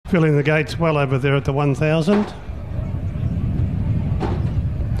Filling the gates well over there at the 1,000.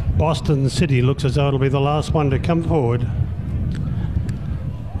 Boston City looks as though it'll be the last one to come forward.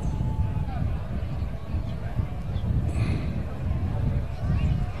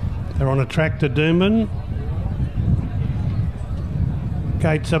 They're on a track to Doomben.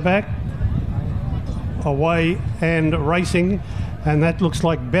 Gates are back. Away and racing. And that looks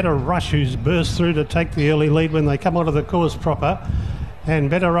like Better Rush, who's burst through to take the early lead when they come onto the course proper.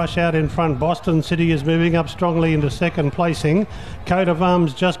 And Better Rush out in front. Boston City is moving up strongly into second placing. Coat of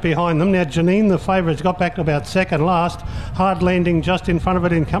Arms just behind them. Now Janine, the favourite's got back to about second last. Hard Landing just in front of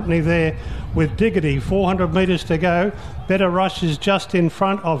it in company there with Diggity. 400 metres to go. Better Rush is just in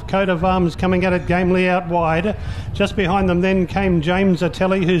front of Coat of Arms coming at it gamely out wide. Just behind them then came James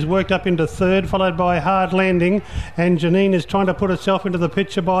Atelli, who's worked up into third, followed by Hard Landing. And Janine is trying to put herself into the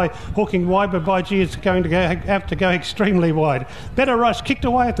picture by hooking wide, but by gee, it's going to have to go extremely wide. Better Rush kicked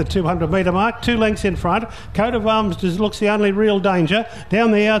away at the 200 metre mark, 2 lengths in front. Coat of Arms looks the only real danger.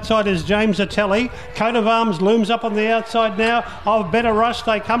 Down the outside is James Atelli. Coat of Arms looms up on the outside now of Better Rush.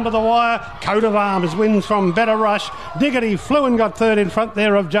 They come to the wire. Coat of Arms wins from Better Rush. Diggity flew and got third in front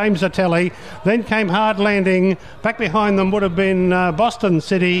there of James Atelli. Then came Hard Landing. Back behind them would have been Boston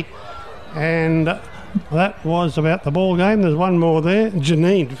City. And that was about the ball game. There's one more there.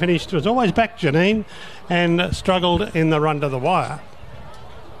 Janine finished. It was always back Janine and struggled in the run to the wire.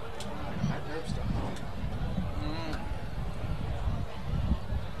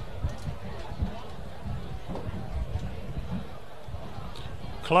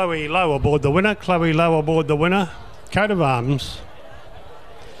 Chloe Lowe aboard the winner. Chloe Lowe aboard the winner. Coat of Arms.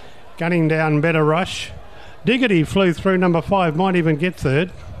 Gunning down Better Rush. Diggity flew through number 5. Might even get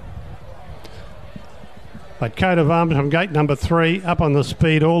third. But Coat of Arms from gate number 3 up on the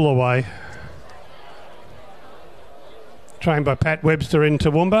speed all the way. Trained by Pat Webster in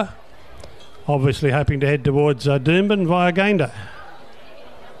Toowoomba. Obviously hoping to head towards Doomben via Gayndah.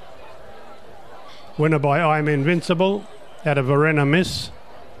 Winner by I'm Invincible out of Verena Miss.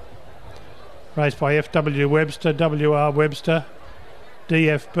 Raced by F.W. Webster, W.R. Webster,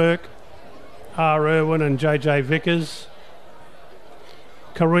 D.F. Burke, R. Irwin and J.J. Vickers.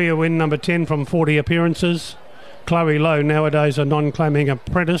 Career win number 10 from 40 appearances. Chloe Lowe, nowadays a non-claiming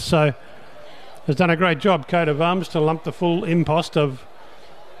apprentice, so has done a great job, Coat of Arms, to lump the full impost of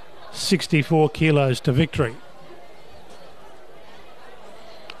 64 kilos to victory.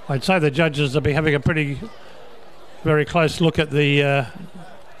 I'd say the judges will be having a very close look at the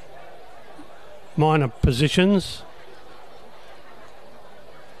minor positions.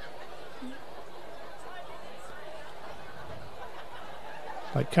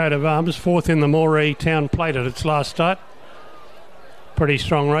 But Coat of Arms, 4th in the Moree Town Plate at its last start. Pretty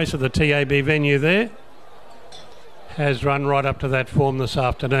strong race at the TAB venue there. Has run right up to that form this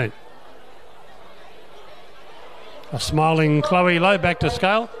afternoon. A smiling Chloe Lowe back to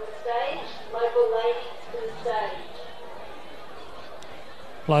scale.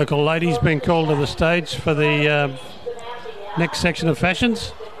 Local ladies being called to the stage for the next section of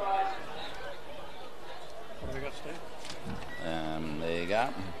fashions. There you go.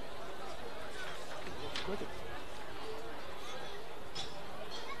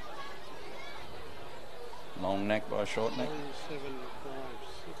 Long neck by short neck.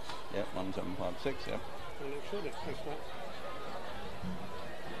 1756. Yep, 1756. Yep.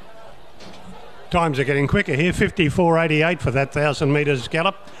 Times are getting quicker here. 54.88 for that 1,000 metres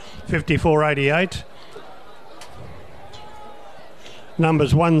gallop. 54.88.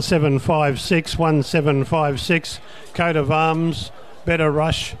 Numbers 1756, 1756. Coat of Arms, Better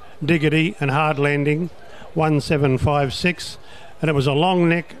Rush, Diggity and Hard Landing. 1756. And it was a long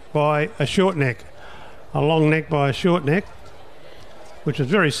neck by a short neck. A long neck by a short neck, which was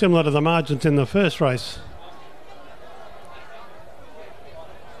very similar to the margins in the first race.